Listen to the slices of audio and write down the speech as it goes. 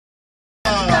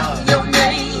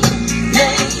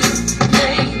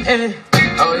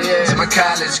Oh yeah, my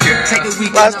college girl. Take a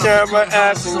weekend. Last time my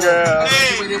Ashton girl.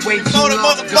 Hey, go to the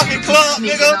motherfucking club,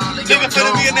 nigga. Nigga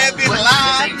finna be in that bitch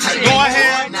live. Go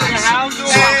ahead.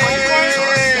 Hey.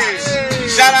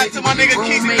 Shout out to my nigga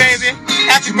Keezy, baby.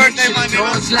 Happy birthday, my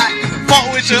nigga.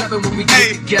 Fuck with you.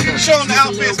 Hey, show him the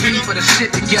outfits, nigga.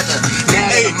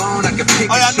 Hey,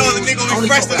 all y'all know the nigga will be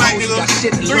fresh tonight, nigga.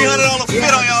 $300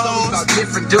 fit on y'all hoes.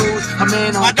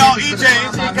 My dog EJ.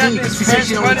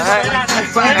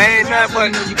 Ain't nothing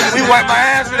but we wipe my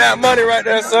ass for that money right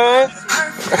there, son.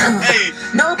 Hey,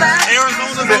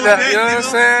 Arizona's on deck, You know what I'm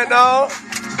saying, dog?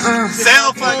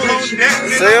 Cell phones on deck,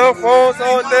 nigga. Cell phones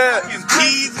on deck. Motherfucking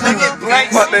keys,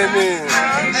 nigga. What they mean?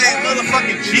 Hey,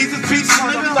 motherfucking Jesus pieces,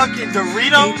 motherfucking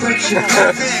Doritos. Hey,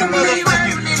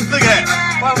 motherfucking, look at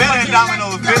that. Ben and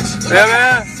Domino's, bitch. Yeah,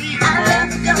 man.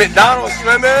 McDonald's,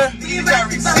 man. You got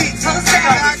receipts.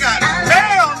 I got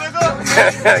hell, nigga.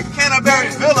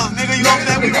 Canterbury Villas, nigga. You know what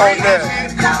I'm saying? We own that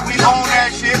shit. We own that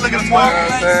shit. Look at the square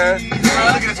feet.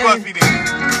 Look at the square feet.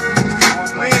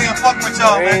 We ain't even fuck with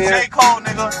y'all, man. J. Cole,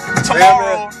 nigga.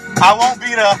 Tomorrow, I won't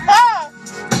be there.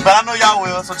 But I know y'all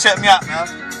will, so check me out, man.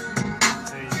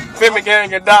 Fit me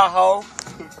gang and die, ho.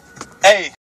 Hey.